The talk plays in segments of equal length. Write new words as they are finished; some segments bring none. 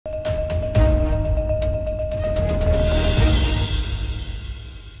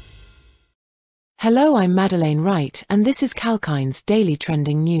Hello, I'm Madeleine Wright, and this is Kalkine's Daily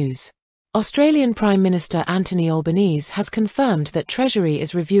Trending News. Australian Prime Minister Anthony Albanese has confirmed that Treasury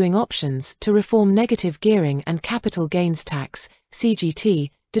is reviewing options to reform negative gearing and capital gains tax (CGT)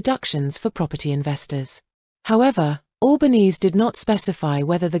 deductions for property investors. However, Albanese did not specify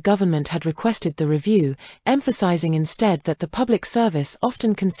whether the government had requested the review, emphasising instead that the public service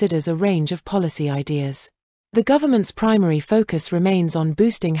often considers a range of policy ideas. The government's primary focus remains on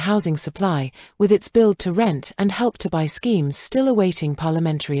boosting housing supply, with its build-to-rent and help-to-buy schemes still awaiting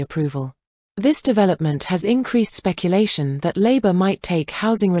parliamentary approval. This development has increased speculation that Labour might take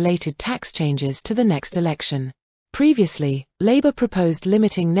housing-related tax changes to the next election. Previously, Labour proposed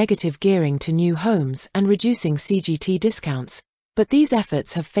limiting negative gearing to new homes and reducing CGT discounts, but these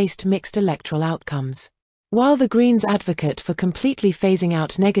efforts have faced mixed electoral outcomes. While the Greens advocate for completely phasing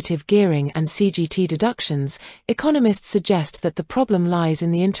out negative gearing and CGT deductions, economists suggest that the problem lies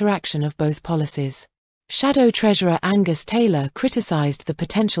in the interaction of both policies. Shadow Treasurer Angus Taylor criticised the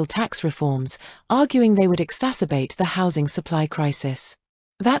potential tax reforms, arguing they would exacerbate the housing supply crisis.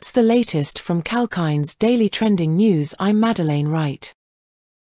 That's the latest from Kalkine's Daily Trending News. I'm Madeleine Wright.